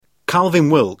Calvin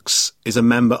Wilkes is a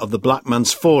member of the Black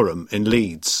Man's Forum in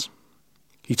Leeds.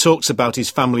 He talks about his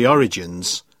family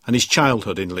origins and his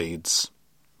childhood in Leeds.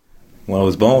 Well, I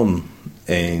was born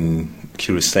in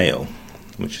Curaçao,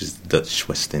 which is Dutch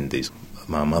West Indies.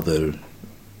 My mother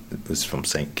was from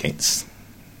St Kitts,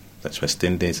 Dutch West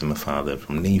Indies, and my father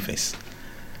from Nevis.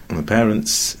 My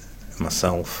parents,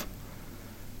 myself,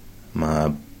 my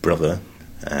brother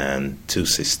and two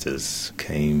sisters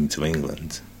came to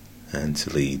England and to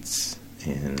Leeds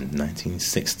in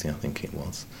 1960, I think it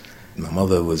was. My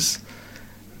mother was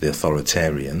the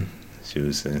authoritarian. She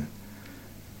was a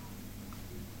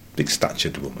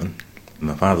big-statured woman.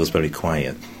 My father was very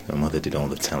quiet. My mother did all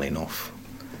the telling off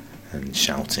and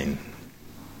shouting.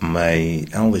 My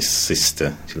eldest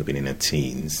sister, she'd have been in her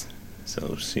teens,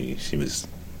 so she was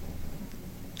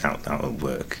out of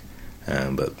work.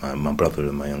 But my brother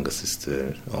and my younger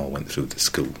sister all went through the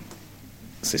school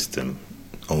system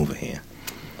over here.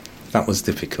 That was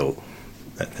difficult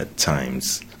at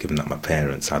times, given that my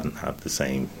parents hadn't had the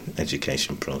same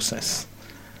education process.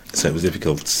 So it was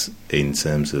difficult in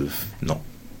terms of not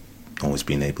always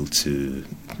being able to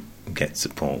get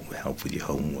support, help with your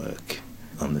homework,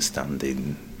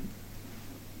 understanding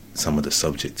some of the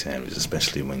subject areas,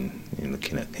 especially when you're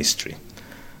looking at history.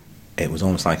 It was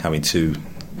almost like having two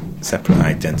separate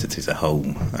identities, a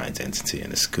home identity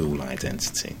and a school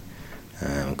identity.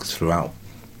 Because throughout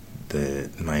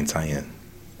my entire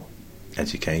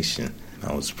education,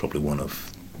 I was probably one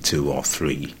of two or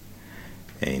three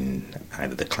in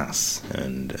either the class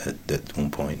and at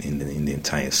one point in the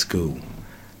entire school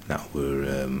that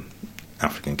were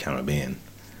African Caribbean.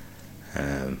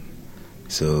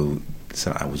 So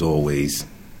I was always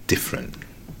different,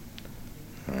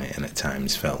 right, and at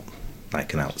times felt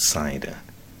like an outsider.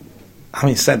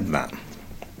 Having said that,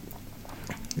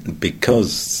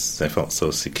 because I felt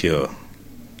so secure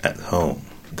at home,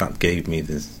 that gave me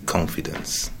the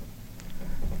confidence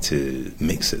to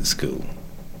mix at school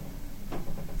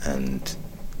and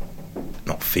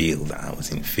not feel that I was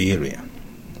inferior.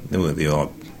 There were the odd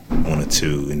one or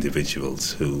two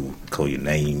individuals who call you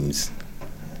names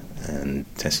and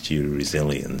test your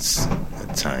resilience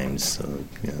at times. So,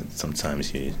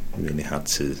 sometimes you really had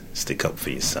to stick up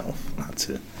for yourself, had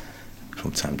to,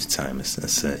 from time to time,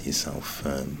 assert yourself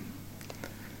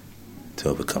to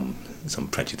overcome some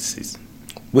prejudices,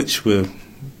 which were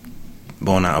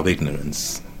born out of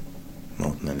ignorance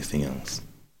more than anything else.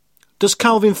 Does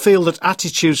Calvin feel that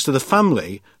attitudes to the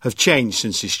family have changed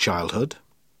since his childhood?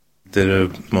 There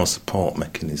are more support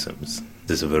mechanisms.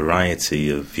 There's a variety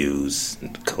of views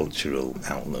and cultural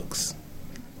outlooks,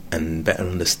 and better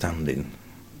understanding,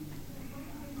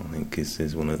 I think,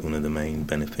 is one of the main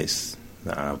benefits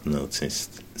that I've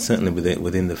noticed. Certainly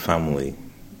within the family,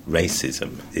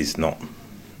 racism is not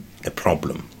a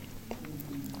problem.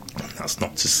 That's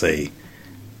not to say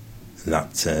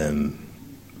that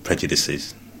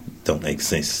prejudices don't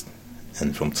exist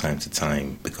and from time to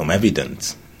time become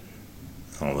evident,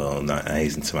 although that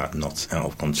isn't not out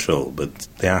of control, but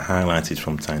they are highlighted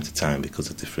from time to time because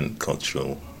of different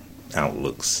cultural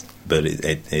outlooks. But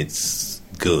it's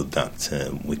good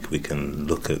that we can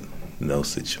look at those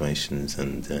situations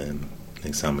and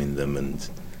examine them and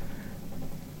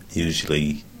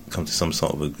usually come to some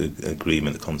sort of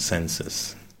agreement,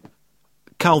 consensus.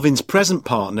 Calvin's present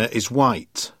partner is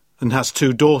white and has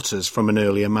two daughters from an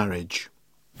earlier marriage.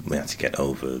 We had to get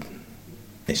over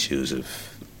issues of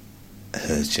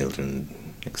her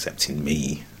children accepting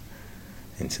me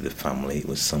into the family. It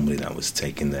was somebody that was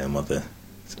taking their mother's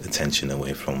attention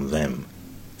away from them.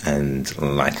 And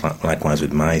likewise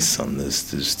with my son,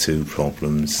 there's two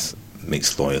problems: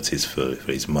 mixed loyalties for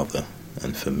his mother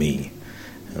and for me.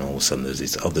 And all of a sudden there's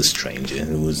this other stranger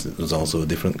who was also a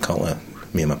different colour.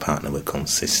 Me and my partner were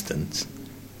consistent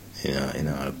in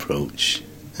our approach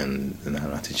and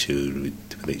our attitude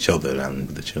with each other and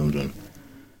with the children.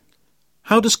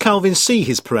 How does Calvin see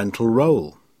his parental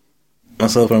role?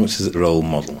 Myself very much as a role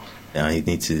model. I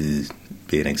need to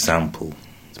be an example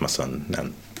to my son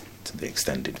and to the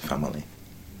extended family,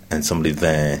 and somebody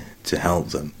there to help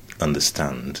them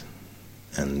understand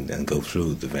and go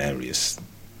through the various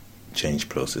change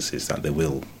processes that they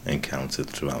will encounter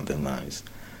throughout their lives.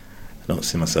 I don't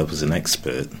see myself as an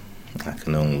expert. I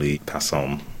can only pass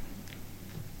on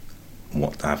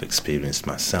what I've experienced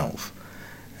myself,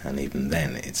 and even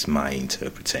then it's my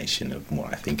interpretation of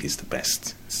what I think is the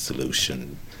best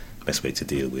solution, best way to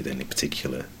deal with any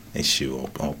particular issue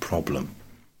or problem.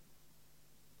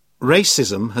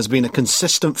 Racism has been a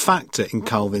consistent factor in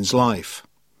Calvin's life.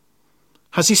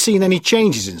 Has he seen any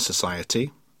changes in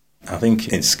society? I think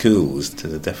in schools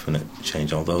there's a definite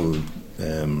change, although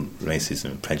racism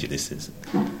and prejudices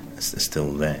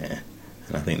still there.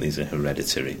 And I think these are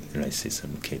hereditary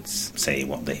racism. Kids say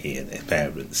what they hear their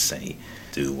parents say,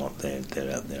 do what their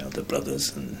elder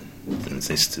brothers and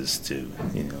sisters do,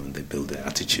 and they build their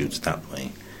attitudes that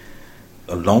way.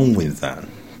 Along with that,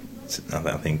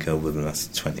 I think over the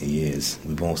last 20 years,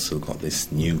 we've also got this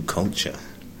new culture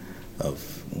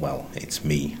of, well, it's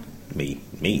me,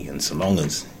 and so long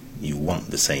as you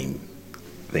want the same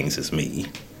things as me,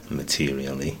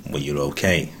 materially, well, you're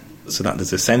okay. So that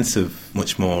there's a sense of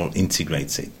much more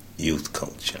integrated youth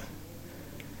culture.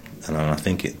 And I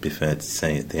think it'd be fair to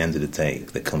say at the end of the day,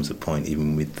 there comes a point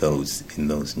even with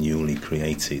those newly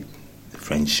created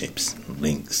friendships,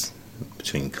 links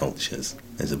between cultures,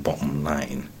 there's a bottom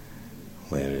line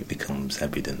where it becomes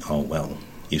evident, oh well,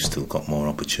 you've still got more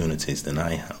opportunities than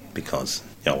I have because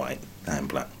you're white, I'm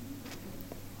black.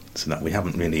 So that we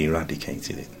haven't really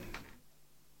eradicated it.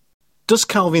 Does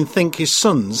Calvin think his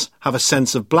sons have a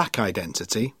sense of black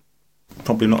identity?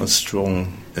 Probably not as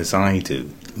strong as I do,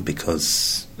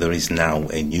 because there is now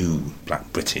a new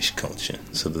black British culture.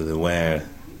 So they're aware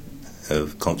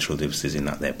of cultural differences in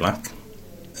that they're black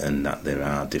and that there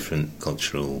are different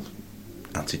cultural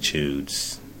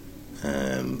attitudes,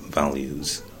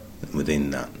 values within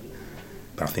that.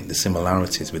 But I think the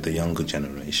similarities with the younger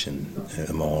generation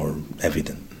are more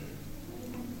evident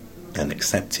and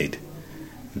accepted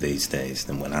these days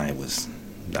than when I was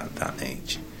that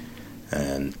age.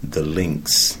 And the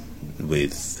links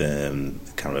with the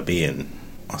Caribbean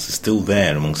are still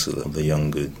there amongst the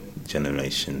younger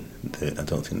generation. I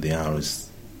don't think they are as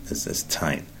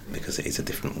tight because it is a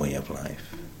different way of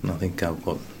life. And I think I've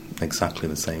got exactly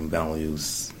the same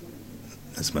values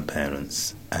as my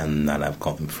parents, and that I've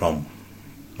gotten from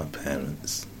my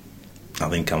parents. I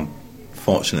think I'm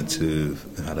fortunate to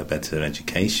have had a better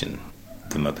education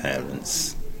than my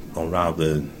parents, or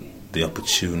rather the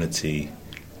opportunity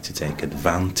to take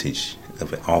advantage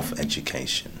of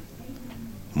education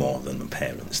more than my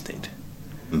parents did.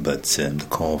 But the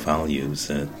core values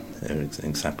are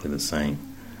exactly the same,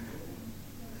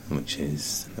 which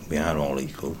is that we are all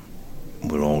equal,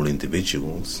 we're all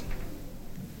individuals.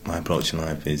 My approach in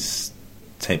life is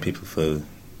take people for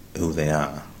who they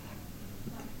are,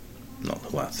 not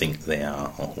who I think they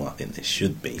are or who I think they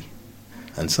should be.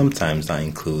 And sometimes that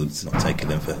includes not taking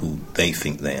them for who they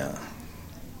think they are.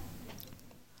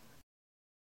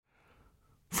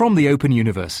 From the Open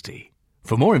University.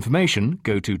 For more information,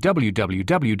 go to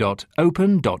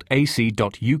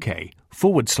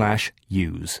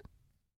www.open.ac.uk/use.